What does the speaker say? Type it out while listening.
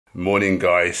Morning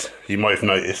guys, you might have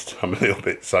noticed I'm a little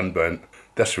bit sunburnt.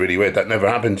 That's really weird, that never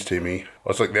happens to me. I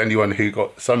was like the only one who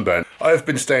got sunburnt. I've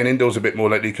been staying indoors a bit more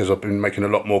lately because I've been making a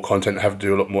lot more content, have to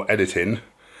do a lot more editing.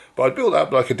 But I built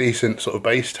up like a decent sort of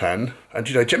base tan. And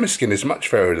you know, Gemma's skin is much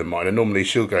fairer than mine, and normally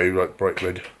she'll go like bright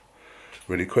red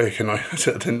really quick, and I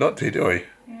tend not to, do I?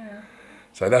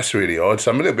 So that's really odd. So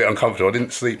I'm a little bit uncomfortable. I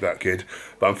didn't sleep that good,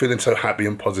 but I'm feeling so happy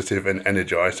and positive and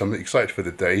energized. I'm excited for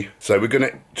the day. So we're going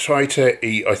to try to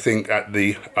eat, I think, at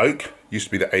the Oak. Used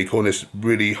to be the Acorn. It's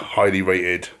really highly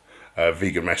rated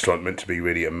vegan restaurant, meant to be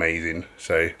really amazing.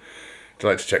 So I'd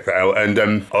like to check that out. And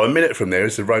a minute from there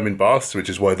is the Roman Baths, which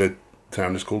is why the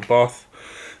town is called Bath.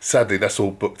 Sadly, that's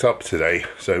all booked up today,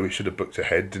 so we should have booked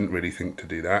ahead. Didn't really think to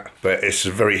do that. But it's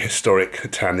a very historic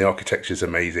town. The architecture is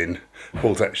amazing.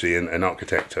 Paul's actually an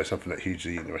architect, so something that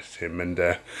hugely interests him. And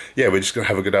yeah, we're just going to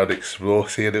have a good old explore,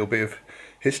 see a little bit of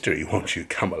history. Won't you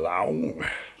come along?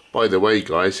 By the way,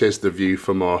 guys, here's the view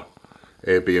from our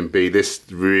Airbnb. This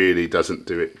really doesn't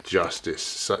do it justice.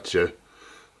 Such a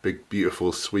big,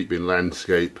 beautiful, sweeping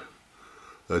landscape.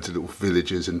 Loads of little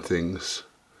villages and things.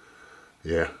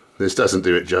 Yeah. This doesn't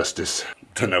do it justice.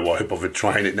 Don't know why I bothered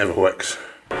trying, it never works.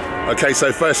 Okay,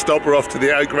 so first stop, we're off to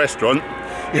the Oak restaurant.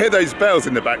 You hear those bells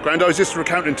in the background? I was just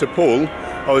recounting to Paul,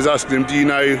 I was asking him, do you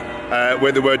know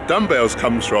where the word dumbbells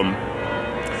comes from?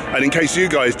 And in case you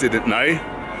guys didn't know,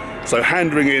 so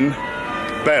hand ringing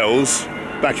bells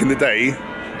back in the day,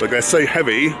 like they're so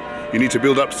heavy, you need to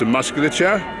build up some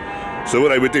musculature. So what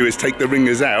they would do is take the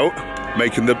ringers out,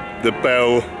 making the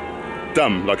bell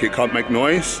dumb, like it can't make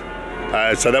noise.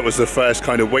 So that was the first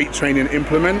kind of weight training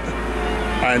implement,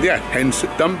 and yeah, hence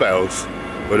dumbbells.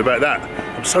 What about that?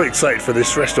 I'm so excited for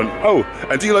this restaurant. Oh,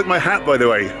 and do you like my hat, by the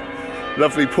way?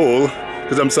 Lovely Paul,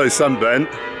 because I'm so sunburnt,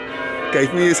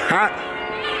 gave me his hat.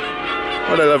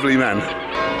 What a lovely man.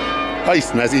 Hi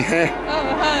Snazzy here.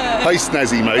 Oh, hi. Hi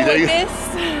Snazzy Modo.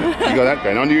 You got that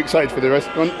going on? Are you excited for the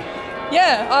restaurant?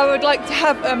 Yeah, I would like to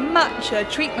have a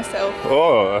matcha, treat myself.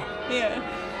 Oh. Yeah.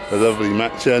 A lovely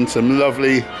matcha and some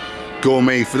lovely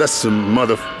gourmet, that's some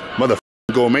mother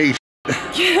gourmet.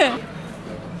 Yeah.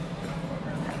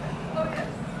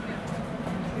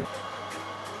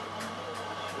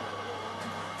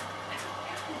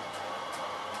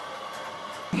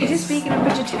 Is this vegan and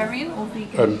vegetarian or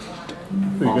vegan?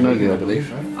 Vegan only, I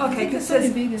believe. Okay, because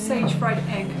it says sage fried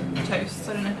egg toast,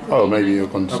 so I don't know. Oh, maybe you're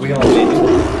gone.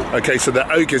 Okay, so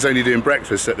the Oak is only doing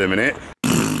breakfast at the minute.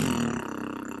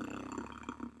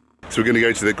 So we're going to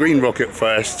go to the Green Rocket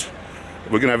first.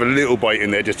 We're going to have a little bite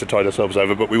in there just to tide ourselves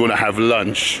over, but we want to have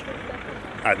lunch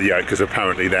at the Oak because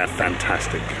apparently they're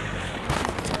fantastic.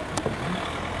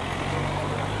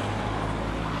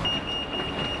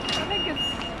 I think it's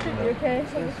pretty okay.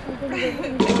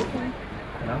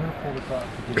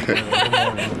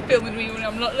 Filming me when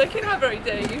I'm not looking, how very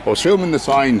dare you? I was filming the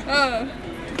sign. Oh.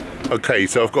 Okay,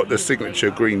 so I've got the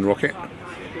signature Green Rocket.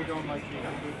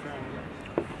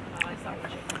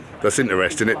 That's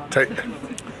interesting.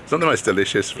 It's not the most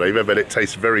delicious flavour, but it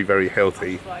tastes very, very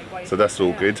healthy. So that's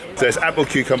all good. So there's apple,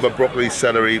 cucumber, broccoli,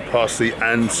 celery, parsley,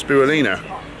 and spirulina. Do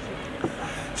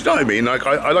you know what I mean? Like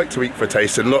I like to eat for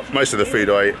taste, and most of the food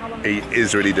I eat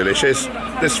is really delicious.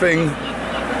 This thing,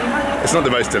 it's not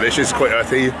the most delicious, it's quite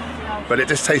earthy, but it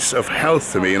just tastes of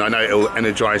health to me, and I know it'll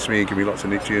energise me and give me lots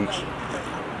of nutrients.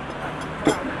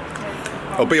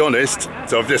 I'll be honest,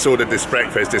 so I've just ordered this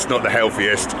breakfast, it's not the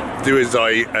healthiest. Do as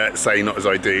I say, not as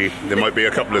I do. There might be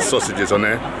a couple of sausages on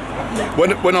there.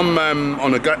 When I'm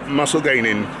on a muscle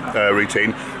gaining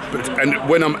routine, and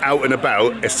when I'm out and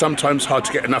about, it's sometimes hard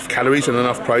to get enough calories and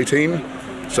enough protein.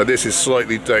 So this is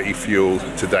slightly dirty fuel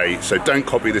today, so don't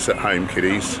copy this at home,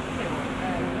 kiddies.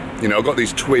 You know, I've got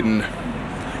these twin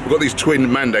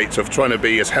mandates of trying to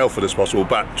be as healthful as possible,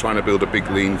 but trying to build a big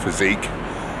lean physique.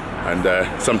 And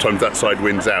sometimes that side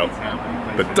wins out,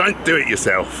 but don't do it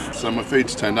yourself. So my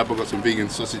food's turned up. I've got some vegan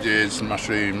sausages,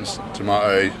 mushrooms,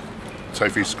 tomato,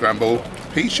 tofu scramble,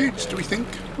 pea shoots, do we think?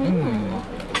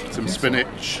 Some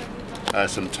spinach,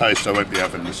 some toast. I won't be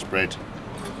having the spread.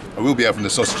 I will be having the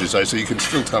sausages though, so you can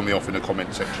still tell me off in the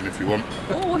comment section if you want.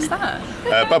 Oh, what's that?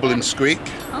 Bubble and squeak.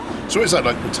 Oh. So is that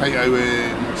like potato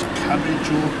and some cabbage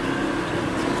or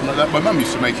something like that? My mum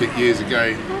used to make it years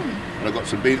ago. I got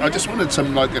some beans. I just wanted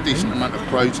some like a decent amount of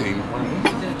protein,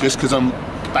 just because I'm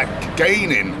back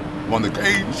gaining. I'm on the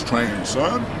gains train,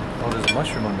 son. Oh, there's a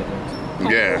mushroom on the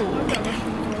Yeah.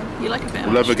 You like a bit of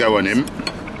We'll have a go on him.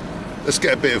 Let's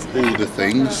get a bit of all the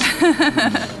things.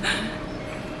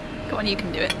 Go on, you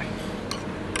can do it.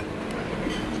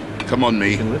 Come on,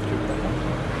 me. You can lift it.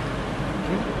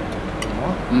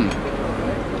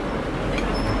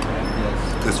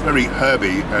 It's very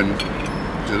herby and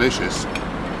delicious.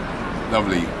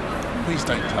 Lovely. Please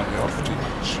don't tell me off too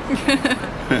much.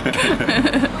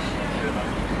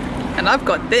 And I've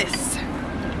got this.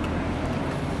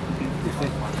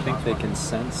 I think they can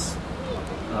sense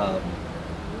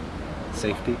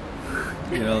safety.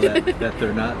 You know, that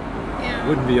they're not,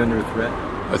 wouldn't be under threat.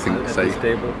 I think at so. this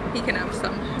table. He can have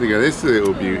some. Look at this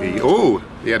little beauty. Oh,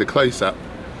 he had a close-up.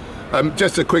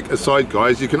 Just a quick aside,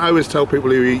 guys. You can always tell people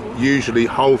who eat usually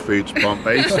whole foods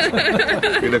plant-based.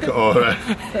 You look at our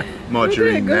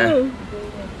margarine there.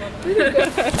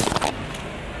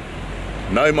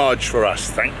 No Marge for us,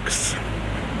 thanks.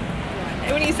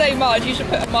 When you say Marge, you should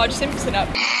put a Marge Simpson up.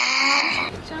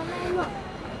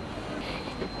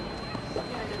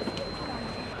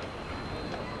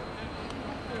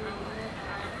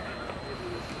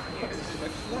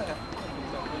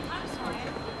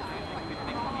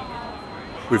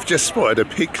 We've just spotted a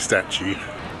pig statue.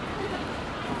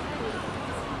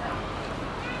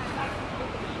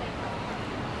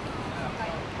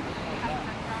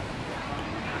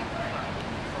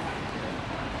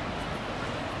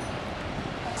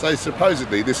 So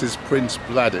supposedly this is Prince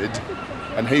Bladud,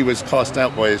 and he was cast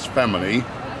out by his family.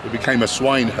 He became a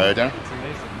swine herder.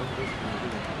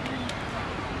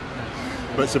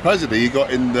 But supposedly he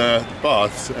got in the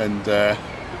baths and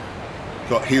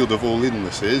got healed of all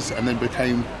illnesses and then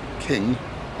became king,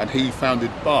 and he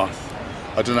founded Bath.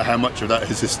 I don't know how much of that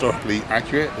is historically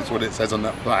accurate. It's what it says on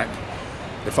that plaque.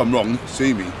 If I'm wrong,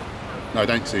 sue me. No,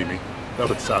 don't sue me. That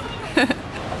would suck.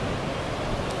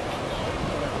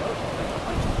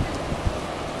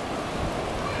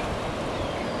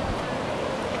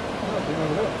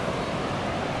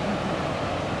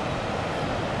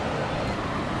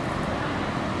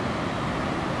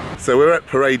 So we're at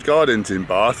Parade Gardens in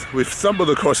Bath. We've stumbled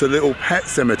across a little pet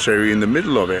cemetery in the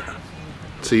middle of it.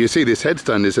 So you see this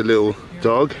headstone is a little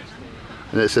dog,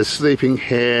 and it says sleeping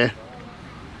here,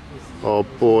 or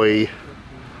boy,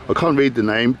 I can't read the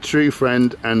name, true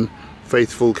friend and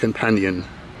faithful companion.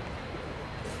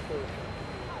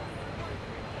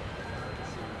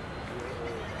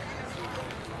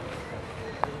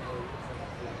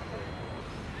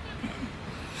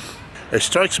 It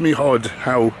strikes me odd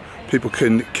how people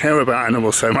can care about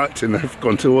animals so much and they've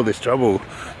gone to all this trouble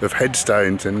of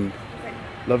headstones and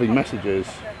loving messages.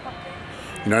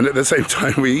 You know, and at the same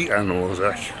time we eat animals.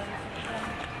 It's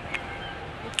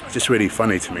just really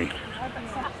funny to me.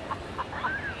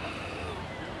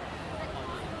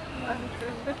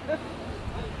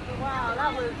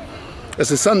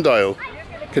 There's a sundial.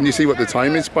 Can you see what the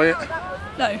time is by it?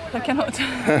 No, I cannot.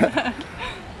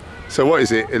 So what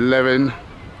is it? 11?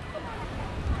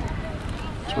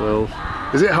 12.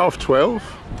 Is it 12:30?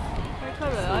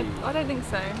 I don't think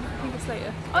so. I think it's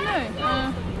later. Oh no.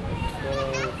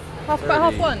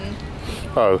 About 1:30.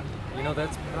 Oh. You know,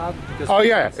 that's probably because... Oh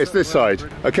yeah, it's this side.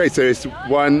 Okay, so it's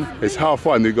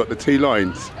 1:30. We've got the two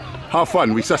lines.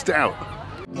 1:30, we sussed it out.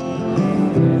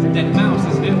 It's a dead mouse,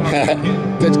 isn't it?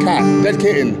 Dead cat, dead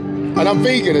kitten. And I'm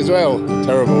vegan as well.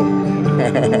 Terrible.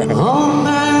 Oh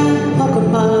man, look at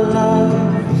my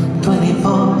life.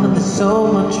 24, but there's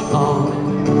so much more.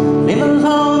 Live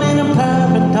alone in a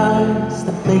paradise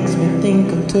that makes me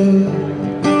think of two.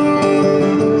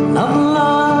 Love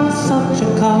lost such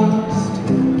a cost.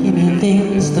 Give me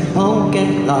things that won't get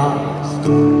lost.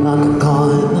 Like a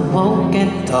coin that won't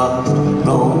get tossed.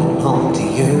 Rolling home to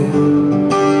you.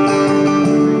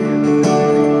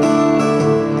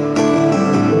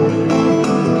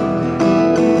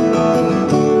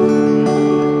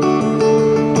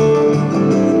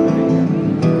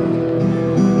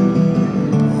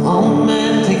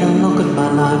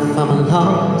 I'm a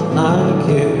lot like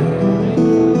you.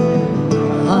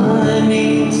 I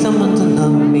need someone to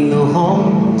love me the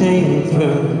whole day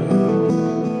through.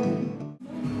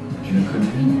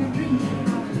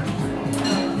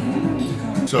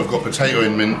 So I've got potato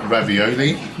and mint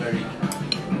ravioli.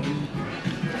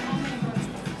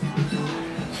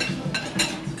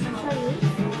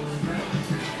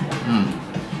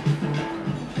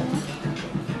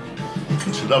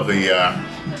 It's a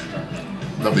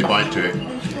lovely bite to it.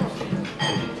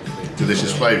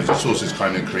 Delicious flavours. The sauce is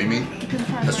kind of creamy.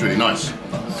 That's really nice.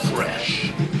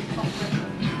 Fresh.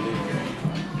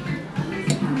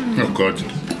 Oh god.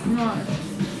 Nice.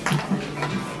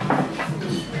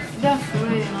 That's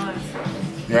really nice.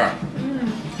 Yeah.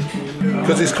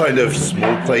 Because it's kind of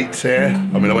small plates here.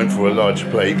 I mean, I went for a large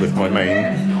plate with my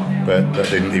main, but that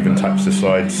didn't even touch the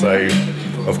side. So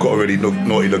I've got a really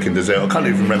naughty looking dessert. I can't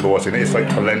even remember what's in it. It's like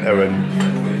polenta and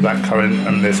blackcurrant,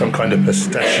 and there's some kind of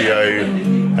pistachio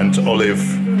and olive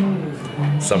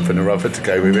something or other to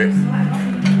go with it.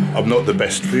 I'm not the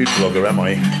best food blogger, am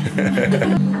I?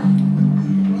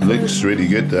 Looks really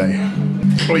good though.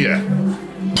 Oh yeah.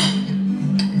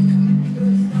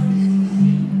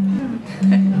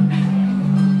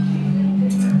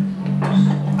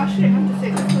 Actually, I have to say,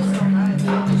 this was so nice.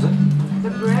 The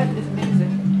bread is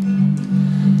amazing.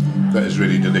 That is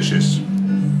really delicious.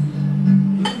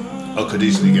 I could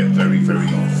easily get very, very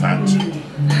fat.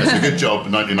 That's a good job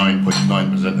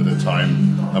 99.9% of the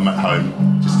time I'm at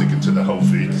home, just sticking to the whole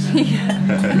foods.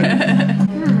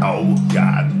 Oh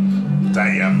god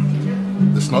damn.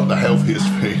 It's not the healthiest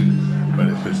food, but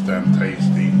it was damn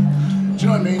tasty. Do you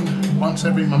know what I mean? Once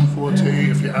every month or two,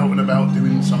 if you're out and about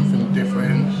doing something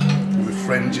different, with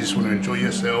friends, you just want to enjoy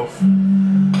yourself.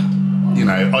 You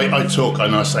know, I talk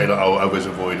and I say that, oh, I always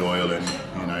avoid oil and,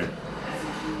 you know,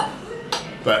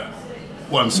 but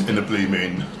once in a blue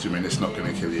moon, do you mean it's not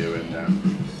going to kill you?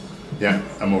 And yeah,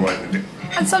 I'm alright with it.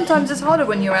 And sometimes it's harder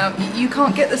when you're out. You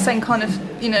can't get the same kind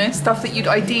of, you know, stuff that you'd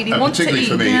ideally want to eat. Particularly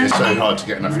for me, it's so hard to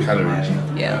get enough calories.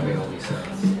 Yeah.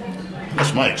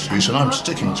 That's my excuse and I'm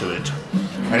sticking to it.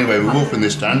 Anyway, we're wolfing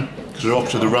this down because we're off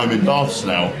to the Roman baths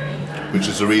now, which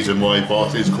is the reason why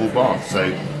Bath is called Bath, so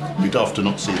we'd have to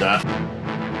not see that.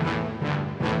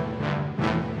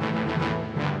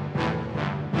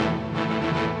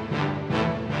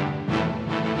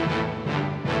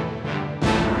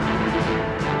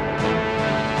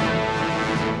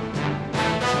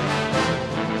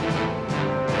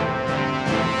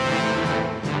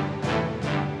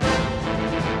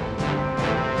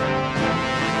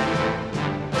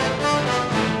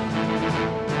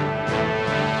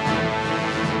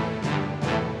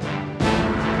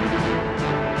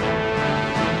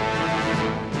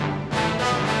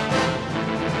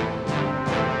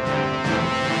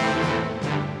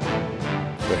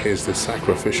 Here's the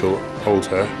sacrificial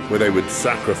altar where they would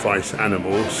sacrifice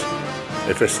animals.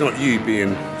 If it's not you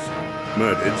being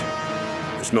murdered,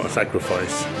 it's not a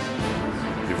sacrifice.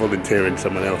 You're volunteering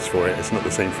someone else for it, it's not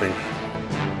the same thing.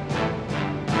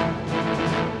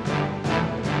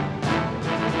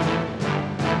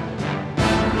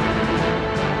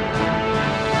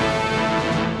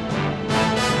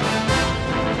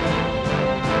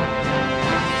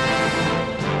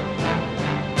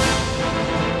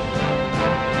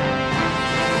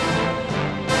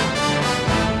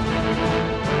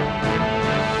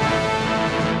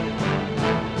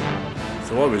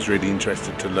 So I was really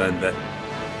interested to learn that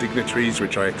dignitaries,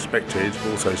 which I expected,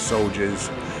 also soldiers,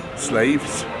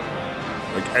 slaves,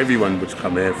 like everyone would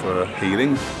come here for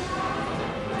healing.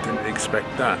 I didn't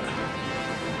expect that.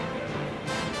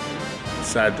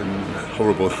 Sad and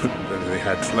horrible that they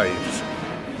had slaves.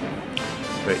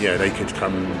 But yeah, they could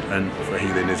come and for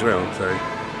healing as well, so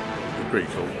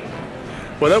pretty cool.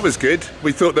 Well, that was good.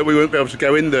 We thought that we wouldn't be able to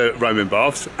go in the Roman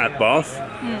baths at Bath.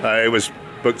 It was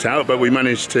booked out, but we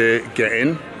managed to get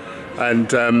in.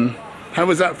 And how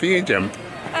was that for you, Jem?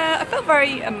 I felt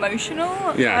very emotional.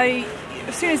 Yeah.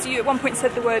 As soon as you at one point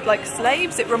said the word like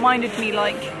slaves, it reminded me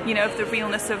like, you know, of the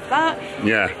realness of that.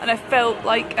 Yeah. And I felt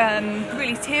like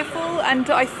really tearful, and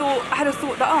I had a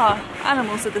thought that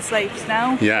animals are the slaves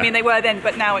now. Yeah. I mean, they were then,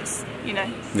 but now it's, you know,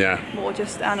 more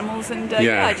just animals. And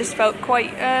yeah, I just felt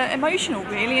quite emotional,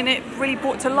 really, and it really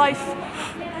brought to life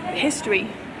history.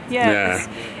 Yeah.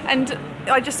 And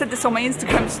I just said this on my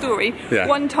Instagram story. Yeah.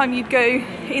 One time you'd go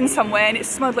in somewhere and it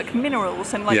smelled like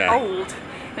minerals and like old.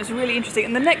 It was really interesting.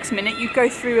 And the next minute you'd go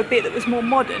through a bit that was more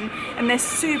modern, and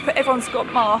everyone's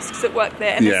got masks that work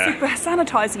there, and they're super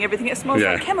sanitising everything. It smells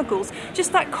like chemicals.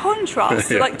 Just that contrast,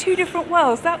 like two different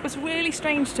worlds. That was really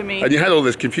strange to me. And you had all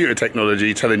this computer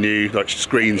technology telling you, like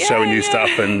screens showing you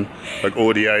stuff, and like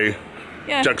audio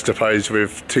juxtaposed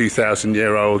with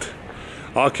 2,000-year-old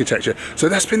architecture. So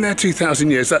that's been there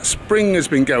 2,000 years. That spring has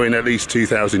been going at least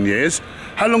 2,000 years.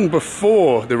 How long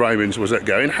before the Romans was it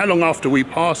going? How long after we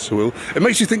passed? Well, it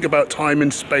makes you think about time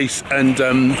and space and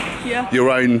your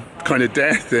own kind of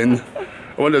death. And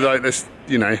I wonder, like this,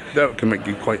 you know, that can make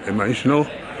you quite emotional.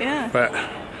 Yeah. But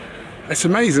it's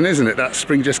amazing, isn't it? That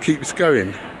spring just keeps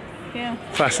going. Yeah.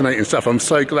 Fascinating stuff. I'm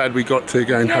so glad we got to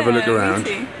go and have a look around. Me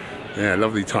too. Yeah,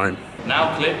 lovely time.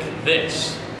 Now click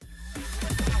this.